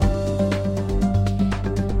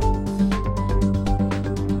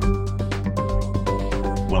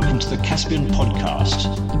to the Caspian Podcast,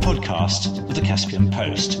 the podcast of the Caspian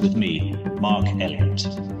Post, with me, Mark Elliott.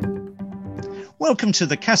 Welcome to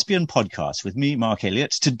the Caspian Podcast with me, Mark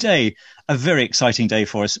Elliott. Today, a very exciting day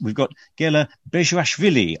for us. We've got Gela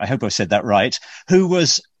Bejoashvili, I hope I've said that right, who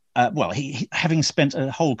was, he having spent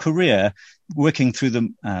a whole career working through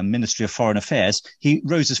the Ministry of Foreign Affairs, he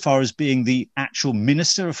rose as far as being the actual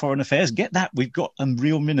Minister of Foreign Affairs. Get that? We've got a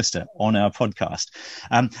real minister on our podcast.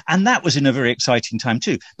 And that was in a very exciting time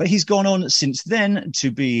too. But he's gone on since then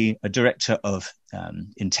to be a director of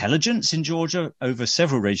intelligence in Georgia over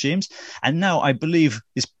several regimes. And now I believe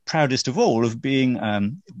is proudest of all of being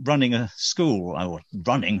running a school,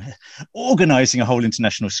 organizing a whole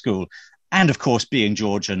international school. And of course, being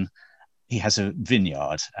Georgian, he has a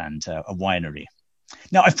vineyard and a winery.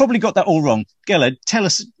 Now, I've probably got that all wrong. Gela, tell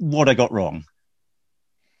us what I got wrong.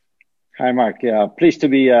 Hi, Mark. Yeah, pleased to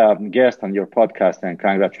be a guest on your podcast, and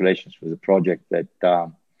congratulations for the project that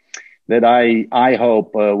I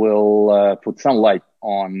hope will put some light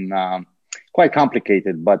on quite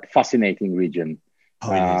complicated but fascinating region.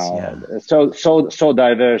 Oh, it is, yeah. So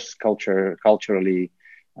diverse culturally,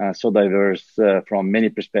 so diverse from many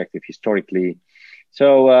perspectives historically.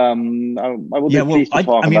 So I would be pleased to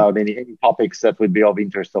talk about any topics that would be of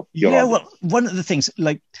interest of your audience. Well, one of the things,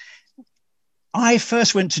 like, I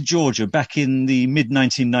first went to Georgia back in the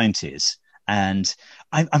mid-1990s, and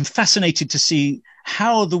I'm fascinated to see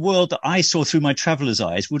how the world that I saw through my traveler's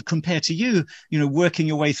eyes would compare to you, working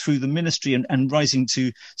your way through the ministry and rising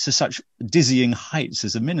to such dizzying heights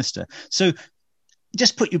as a minister. So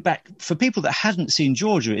just put you back, for people that hadn't seen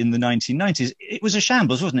Georgia in the 1990s, it was a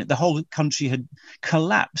shambles, wasn't it? The whole country had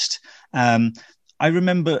collapsed. I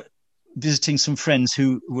remember visiting some friends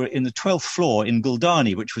who were in the 12th floor in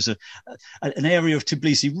Guldani, which was an area of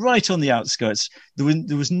Tbilisi right on the outskirts.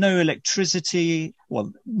 There was no electricity,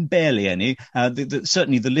 well, barely any.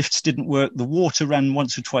 Certainly the lifts didn't work. The water ran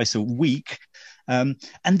once or twice a week. And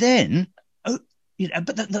then...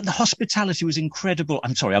 but the hospitality was incredible.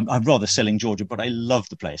 I'm sorry, I'm rather selling Georgia, but I love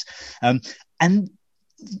the place. And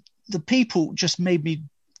the people just made me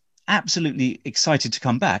absolutely excited to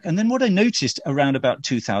come back. And then what I noticed around about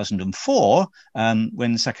 2004,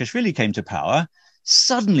 when Saakashvili came to power,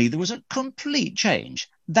 suddenly there was a complete change.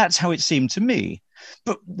 That's how it seemed to me.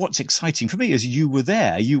 But what's exciting for me is you were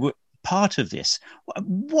there. You were part of this.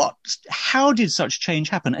 How did such change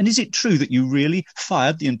happen? And is it true that you really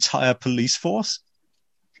fired the entire police force?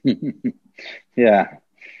 Yeah.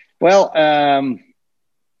 Well,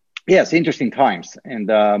 yes, interesting times, and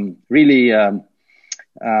really, I'm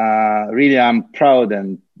proud,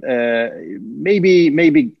 and maybe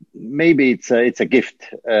it's a gift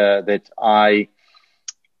that I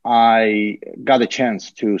got a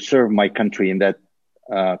chance to serve my country in that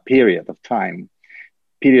period of time.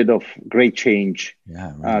 Period of great change,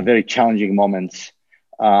 very challenging moments.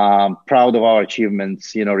 Proud of our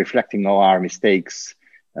achievements, reflecting on our mistakes.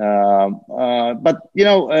 But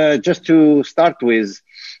just to start with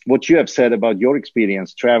what you have said about your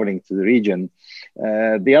experience traveling to the region.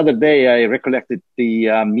 The other day, I recollected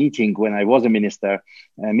the meeting when I was a minister,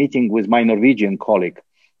 meeting with my Norwegian colleague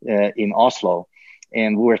in Oslo.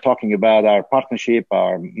 And we were talking about our partnership,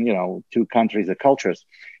 our, two countries, the cultures.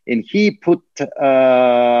 And he put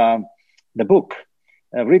the book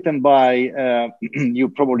written by, you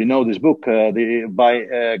probably know this book,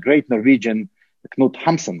 by great Norwegian Knut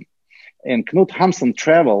Hamsun. And Knut Hamsun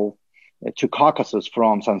traveled to Caucasus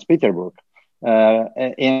from St. Petersburg,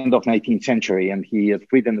 end of 19th century. And he has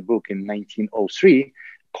written a book in 1903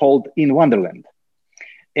 called In Wonderland.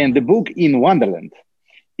 And the book In Wonderland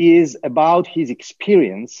is about his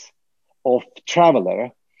experience of traveler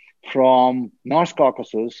from North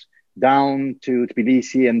Caucasus down to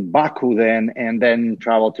Tbilisi and Baku and then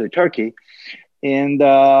travel to Turkey. And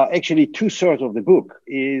actually 2/3 of the book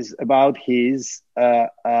is about his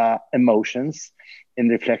emotions and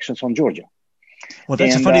reflections on Georgia. Well,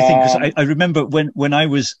 that's a funny thing, because I remember when I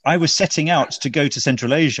was setting out to go to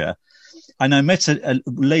Central Asia, and I met a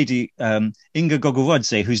lady, Inga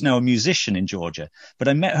Gogovodze, who's now a musician in Georgia. But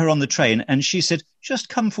I met her on the train, and she said, just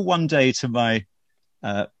come for one day to my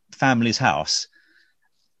family's house.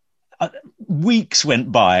 Weeks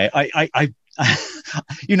went by.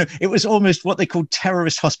 It was almost what they called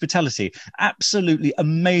terrorist hospitality. Absolutely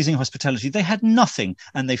amazing hospitality. They had nothing,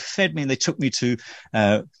 and they fed me, and they took me to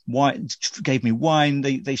wine, gave me wine.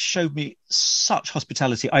 They showed me such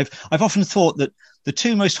hospitality. I've often thought that the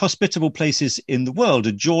two most hospitable places in the world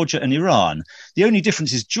are Georgia and Iran. The only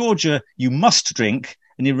difference is Georgia you must drink,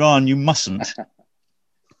 and Iran you mustn't.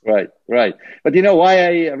 Right. But why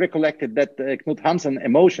I recollected that Knut Hamsun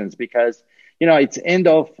emotions, because it's end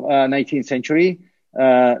of 19th century.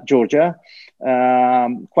 Georgia,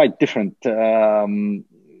 quite different,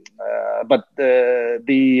 but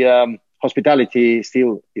the hospitality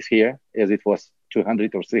still is here as it was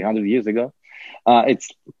 200 or 300 years ago. It's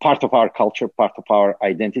part of our culture, part of our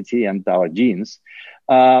identity and our genes.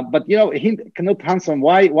 But Knut Hamsun,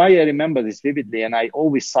 why I remember this vividly, and I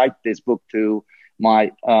always cite this book to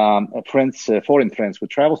my friends, foreign friends who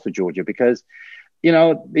travels to Georgia, because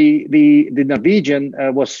the Norwegian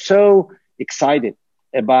was so excited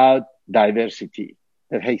about diversity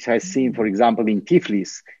that he has seen, for example, in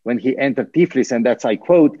Tiflis, when he entered Tiflis, and that's, I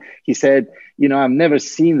quote, he said, I've never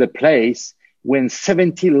seen the place when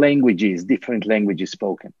 70 languages, different languages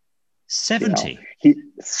spoken. 70?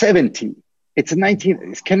 70. It's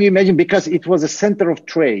 19. Can you imagine? Because it was a center of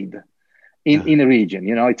trade in a region.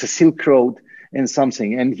 It's a Silk Road and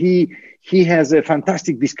something. And he has a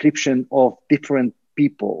fantastic description of different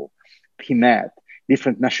people he met,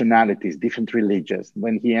 different nationalities, different religions.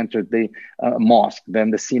 When he entered the mosque,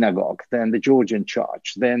 then the synagogue, then the Georgian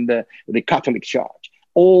church, then the Catholic church,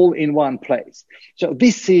 all in one place. So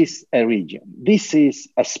this is a region. This is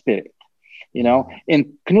a spirit,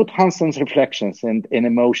 and Knut Hamsun's reflections and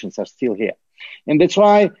emotions are still here. And that's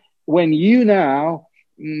why when you now,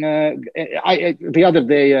 the other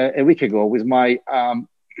day, a week ago, with my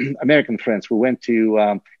American friends, we went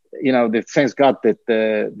to, thanks God that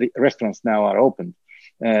the restaurants now are open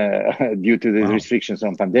due to the restrictions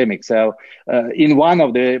on pandemic. So in one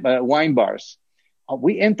of the wine bars,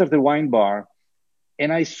 we entered the wine bar,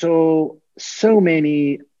 and I saw so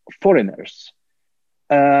many foreigners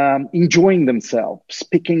enjoying themselves,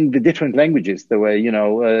 speaking the different languages. There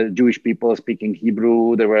were, Jewish people speaking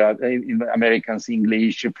Hebrew. There were Americans,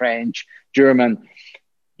 English, French, German,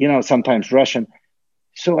 sometimes Russian.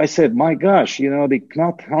 So I said, my gosh, the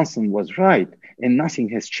Knut Hamsun was right, and nothing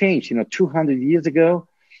has changed. 200 years ago,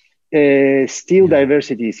 still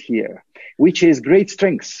diversity is here, which is great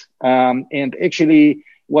strengths. And actually,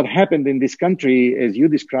 what happened in this country, as you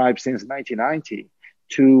described, since 1990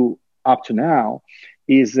 to up to now,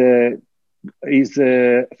 is a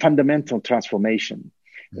fundamental transformation.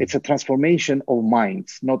 It's a transformation of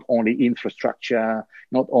minds, not only infrastructure,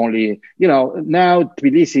 not only, now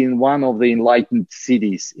Tbilisi is one of the enlightened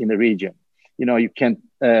cities in the region. You can,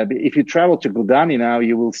 if you travel to Gudani now,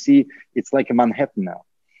 you will see it's like a Manhattan now.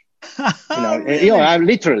 Really? I'm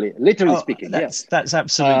literally speaking. That's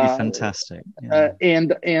absolutely fantastic.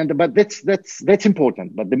 But that's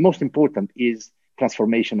important. But the most important is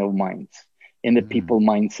transformation of minds and the people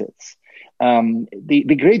mindsets.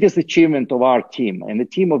 The greatest achievement of our team and the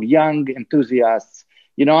team of young enthusiasts.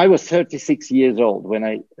 I was 36 years old when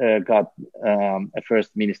I got a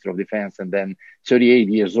first Minister of Defense, and then 38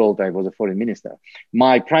 years old I was a foreign minister.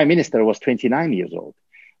 My prime minister was 29 years old.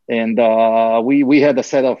 And we had a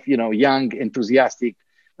set of, young, enthusiastic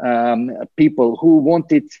people who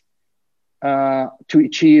wanted to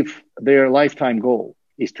achieve their lifetime goal,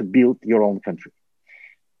 is to build your own country.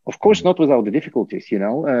 Of course, not without the difficulties,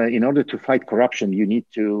 in order to fight corruption, you need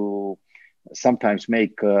to sometimes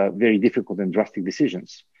make very difficult and drastic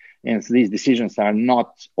decisions. And so these decisions are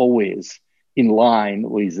not always in line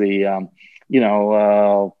with the,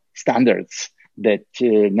 standards that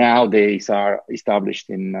nowadays are established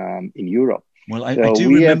in Europe. Well, I do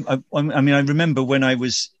remember. I remember when I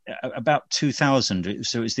was about 2000.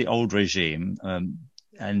 So it's the old regime,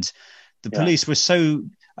 and the police were so.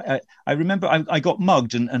 I remember I got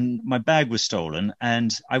mugged and my bag was stolen,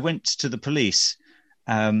 and I went to the police,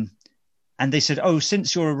 and they said, "Oh,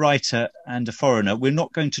 since you're a writer and a foreigner, we're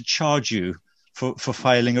not going to charge you for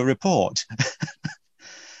filing a report."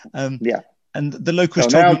 And the locals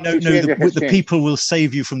told me, no, the people will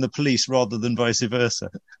save you from the police rather than vice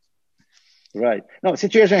versa. Right. No,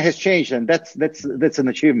 situation has changed, and that's an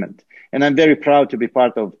achievement. And I'm very proud to be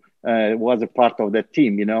was a part of that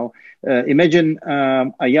team. Imagine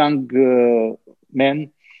a young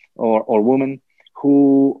man or woman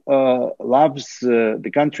who loves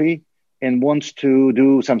the country and wants to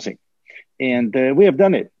do something. And we have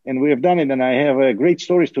done it. And I have great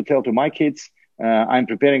stories to tell to my kids. I'm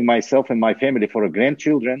preparing myself and my family for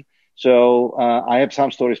grandchildren. So I have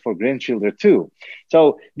some stories for grandchildren too.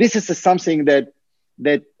 So this is something that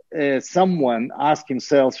someone asks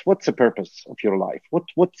himself, what's the purpose of your life?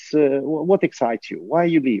 What excites you? Why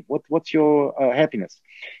you live? What's your happiness?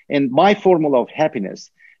 And my formula of happiness,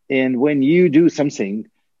 and when you do something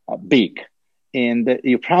big and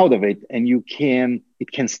you're proud of it, and it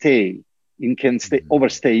can stay,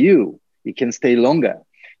 overstay you, it can stay longer.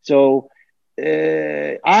 So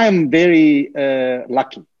I'm very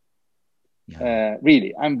lucky.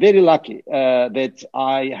 Really, I'm very lucky that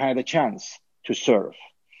I had a chance to serve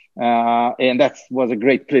And that was a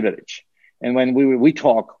great privilege. And when we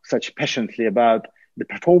talk such passionately about the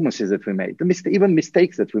performances that we made, even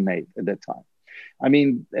mistakes that we made at that time. I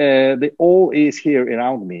mean, the all is here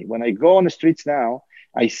around me. When I go on the streets now,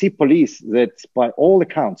 I see police that, by all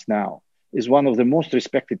accounts now, is one of the most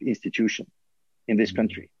respected institutions in this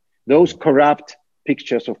country. Those corrupt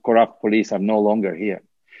pictures of corrupt police are no longer here.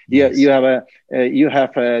 Yes. You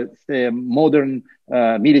have a modern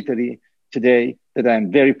military today that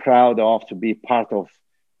I'm very proud of, to be part of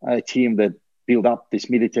a team that built up this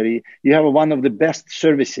military. You have one of the best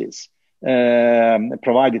services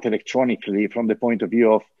provided electronically from the point of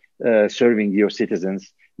view of serving your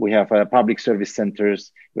citizens. We have public service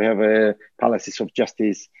centers. We have palaces of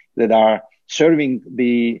justice that are serving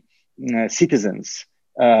the citizens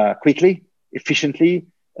quickly, efficiently,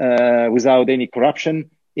 without any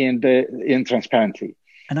corruption, and transparently.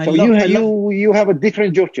 And so you have a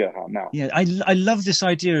different Georgia now. Yeah, I love this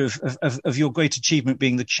idea of your great achievement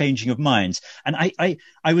being the changing of minds. And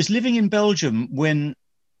I was living in Belgium when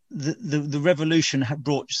the revolution had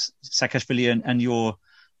brought Saakashvili and your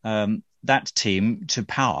that team to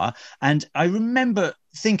power. And I remember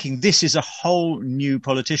thinking, this is a whole new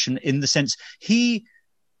politician, in the sense he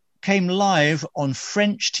came live on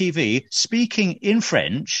French TV speaking in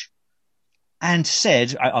French and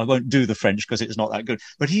said, I won't do the French because it's not that good,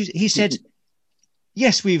 but he said,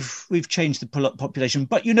 yes, we've changed the population,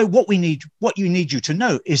 but you know what you need you to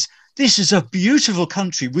know is this is a beautiful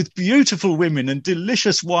country with beautiful women and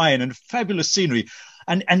delicious wine and fabulous scenery.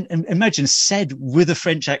 And imagine, said with a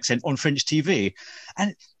French accent on French TV.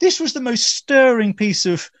 And this was the most stirring piece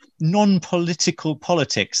of non-political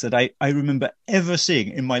politics that I remember ever seeing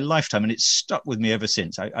in my lifetime. And it's stuck with me ever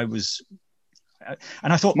since. And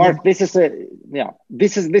I thought, Mark, well, this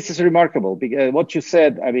is remarkable, because what you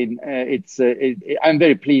said, I mean, I'm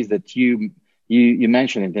very pleased that you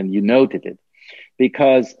mentioned it and you noted it,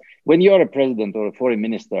 because when you're a president or a foreign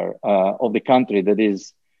minister of the country that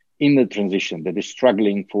is in the transition, that is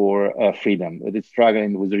struggling for freedom, that is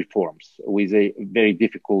struggling with reforms, with a very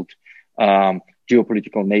difficult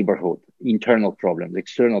geopolitical neighborhood, internal problems,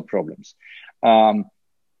 external problems, and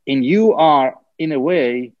you are, in a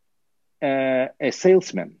way, a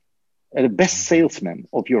salesman, the best salesman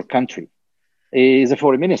of your country is a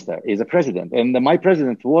foreign minister, is a president. And my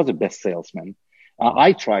president was a best salesman.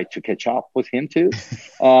 I tried to catch up with him too.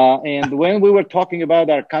 And when we were talking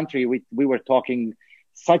about our country, we were talking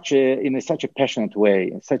in such a passionate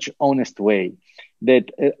way, in such an honest way,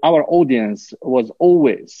 that our audience was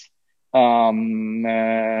always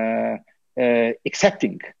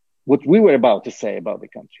accepting what we were about to say about the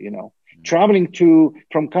country, you know. Traveling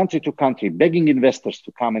from country to country, begging investors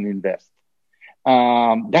to come and invest.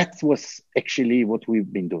 That was actually what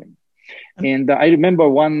we've been doing. And I remember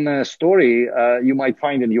one story you might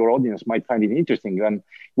find, in your audience might find it interesting. When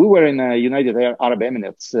we were in United Arab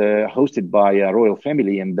Emirates, hosted by a royal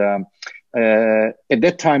family. And at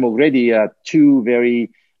that time already, two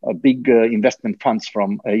very big investment funds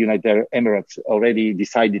from United Arab Emirates already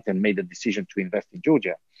decided and made a decision to invest in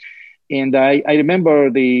Georgia. And I remember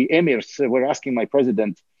the emirs were asking my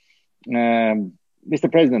president,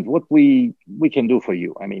 Mr. President, what we can do for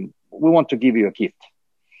you? I mean, we want to give you a gift.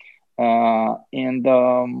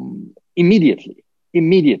 Immediately,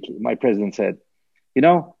 my president said, you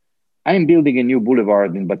know, I'm building a new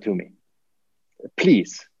boulevard in Batumi.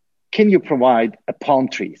 Please, can you provide palm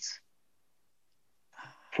trees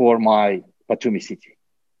for my Batumi city?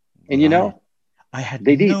 And you know,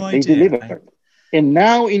 they did. No idea. They delivered. And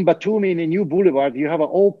now in Batumi, in a new boulevard, you have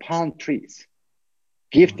all palm trees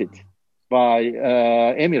gifted by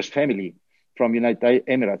Emir's family from United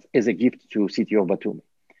Emirates as a gift to city of Batumi.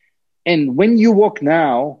 And when you walk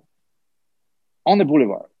now on the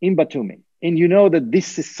boulevard in Batumi, and you know that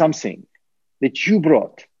this is something that you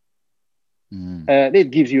brought,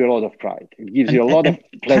 it gives you a lot of pride. It gives you a lot of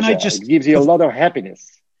pleasure. It gives you a lot of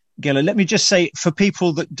happiness. Gela, let me just say, for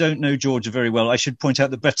people that don't know Georgia very well, I should point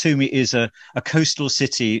out that Batumi is a coastal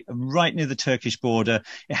city right near the Turkish border.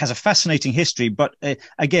 It has a fascinating history, but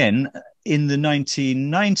again, in the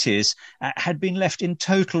 1990s, had been left in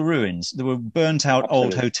total ruins. There were burnt out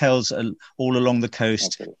old hotels all along the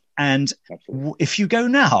coast. Absolutely. And if you go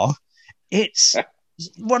now, it's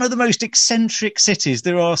one of the most eccentric cities.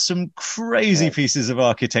 There are some crazy pieces of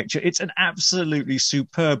architecture. It's an absolutely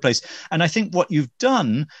superb place. And I think what you've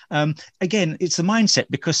done, again, it's the mindset,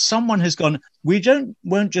 because someone has gone,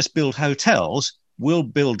 won't just build hotels, we'll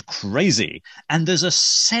build crazy. And there's a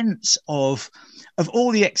sense of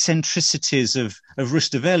all the eccentricities of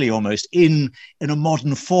Rustaveli almost in a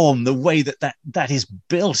modern form, the way that is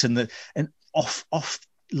built and off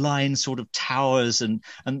line sort of towers and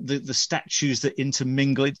the statues that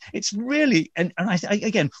intermingle. It's really, and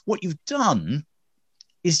again, what you've done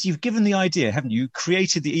is you've given the idea, haven't you? You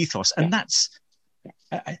created the ethos, and that's.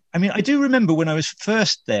 I mean, I do remember when I was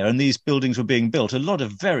first there and these buildings were being built, a lot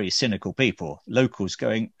of very cynical people, locals,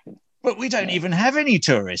 going, "But we don't even have any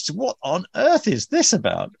tourists. What on earth is this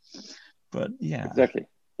about?" But yeah,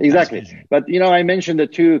 exactly. But I mentioned the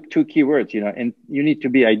two key words. And you need to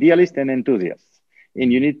be idealist and enthusiast,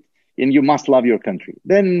 and you must love your country.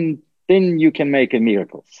 Then you can make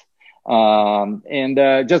miracles.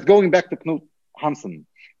 Just going back to Knut Hamsun,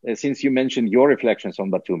 since you mentioned your reflections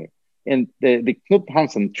on Batumi. And the Knut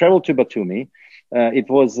Hamsun traveled to Batumi. It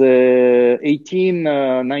was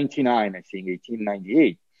 1899, I think,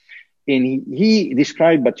 1898. And he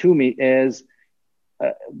described Batumi as,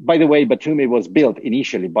 by the way, Batumi was built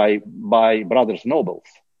initially by brothers nobles.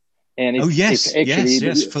 And it's actually,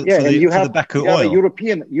 yes, for the Baku oil.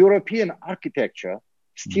 European architecture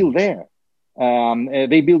still there.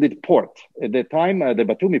 They built it port at the time, the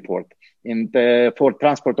Batumi port, for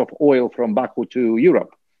transport of oil from Baku to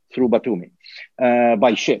Europe through Batumi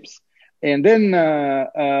by ships. And then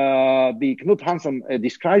the Knut Hamsun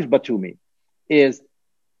describes Batumi as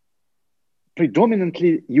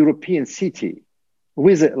predominantly European city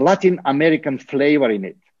with a Latin American flavor in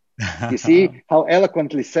it. You see how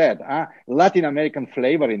eloquently said, Latin American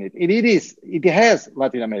flavor in it. It has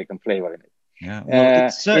Latin American flavor in it. Yeah, well,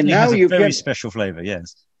 it certainly has a very special flavor,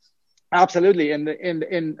 yes. Absolutely.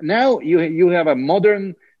 And now you have a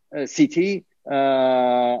modern city,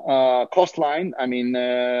 coastline,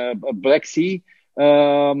 Black Sea,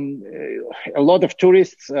 a lot of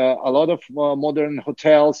tourists, a lot of modern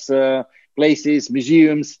hotels, places,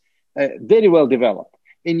 museums, very well developed.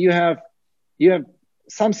 And you have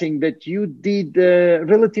something that you did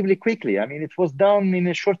relatively quickly. It was done in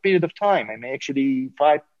a short period of time. Actually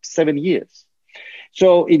 5-7 years.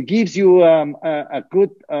 So it gives you a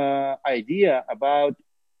good idea about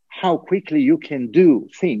how quickly you can do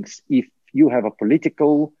things if you have a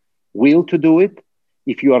political will to do it,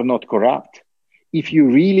 if you are not corrupt, if you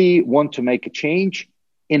really want to make a change,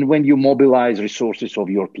 and when you mobilize resources of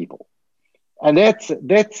your people. And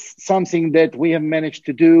that's something that we have managed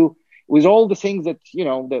to do with all the things that,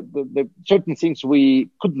 the certain things we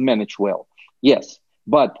couldn't manage well. Yes,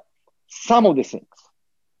 but some of the things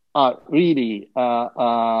really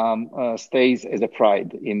stays as a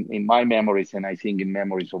pride in my memories, and I think in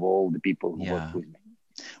memories of all the people who work with me.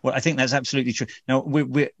 Well, I think that's absolutely true. Now,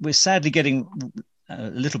 we're sadly getting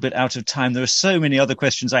a little bit out of time. There are so many other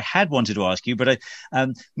questions I had wanted to ask you, but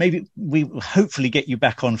maybe we will hopefully get you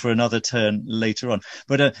back on for another turn later on.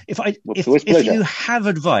 But if you have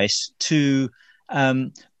advice to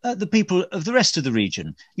the people of the rest of the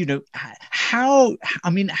region, how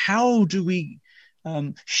do we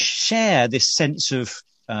share this sense of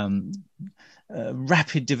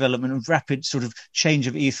rapid development and rapid sort of change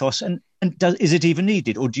of ethos, and is it even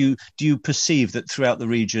needed, or do you perceive that throughout the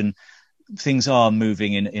region things are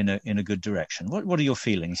moving in a good direction? What are your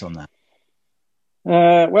feelings on that?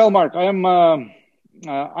 Well, Mark, I'm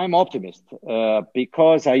optimist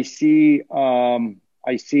because I see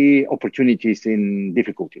opportunities in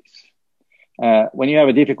difficulties. When you have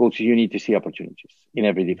a difficulty, you need to see opportunities in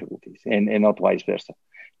every difficulties, and not vice versa.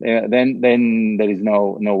 Then there is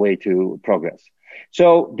no way to progress.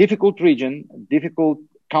 So difficult region, difficult,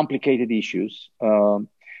 complicated issues.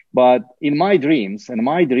 But in my dreams, and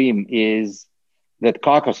my dream is that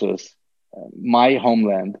Caucasus, my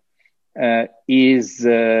homeland, is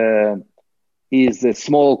a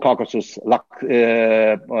small Caucasus,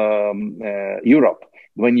 Europe.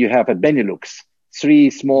 When you have a Benelux, 3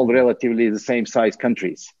 small, relatively the same size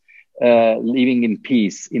countries, living in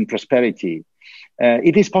peace, in prosperity.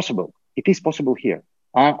 It is possible. It is possible here.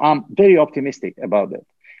 I'm very optimistic about that.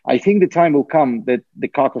 I think the time will come that the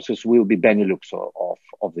Caucasus will be Benelux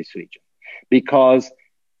of this region, because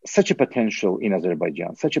such a potential in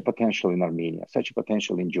Azerbaijan, such a potential in Armenia, such a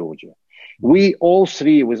potential in Georgia. We all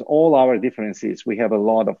 3, with all our differences, we have a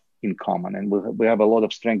lot in common, and we have a lot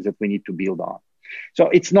of strengths that we need to build on. So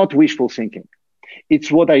it's not wishful thinking.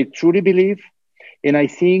 It's what I truly believe. And I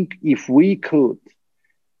think if we could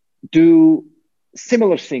do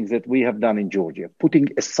similar things that we have done in Georgia, putting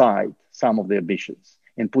aside some of the ambitions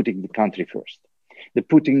and putting the country first,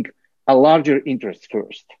 putting a larger interest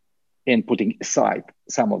first and putting aside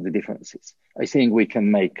some of the differences, I think we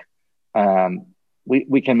can make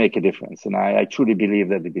we can make a difference. And I truly believe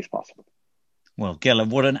that it is possible. Well, Gela,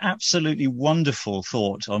 what an absolutely wonderful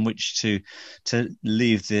thought on which to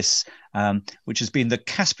leave this, which has been the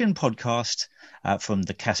Caspian podcast from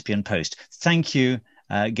the Caspian Post. Thank you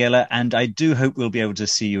Gela, and I do hope we'll be able to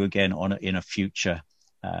see you again in a future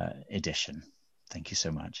edition. Thank you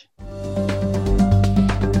so much.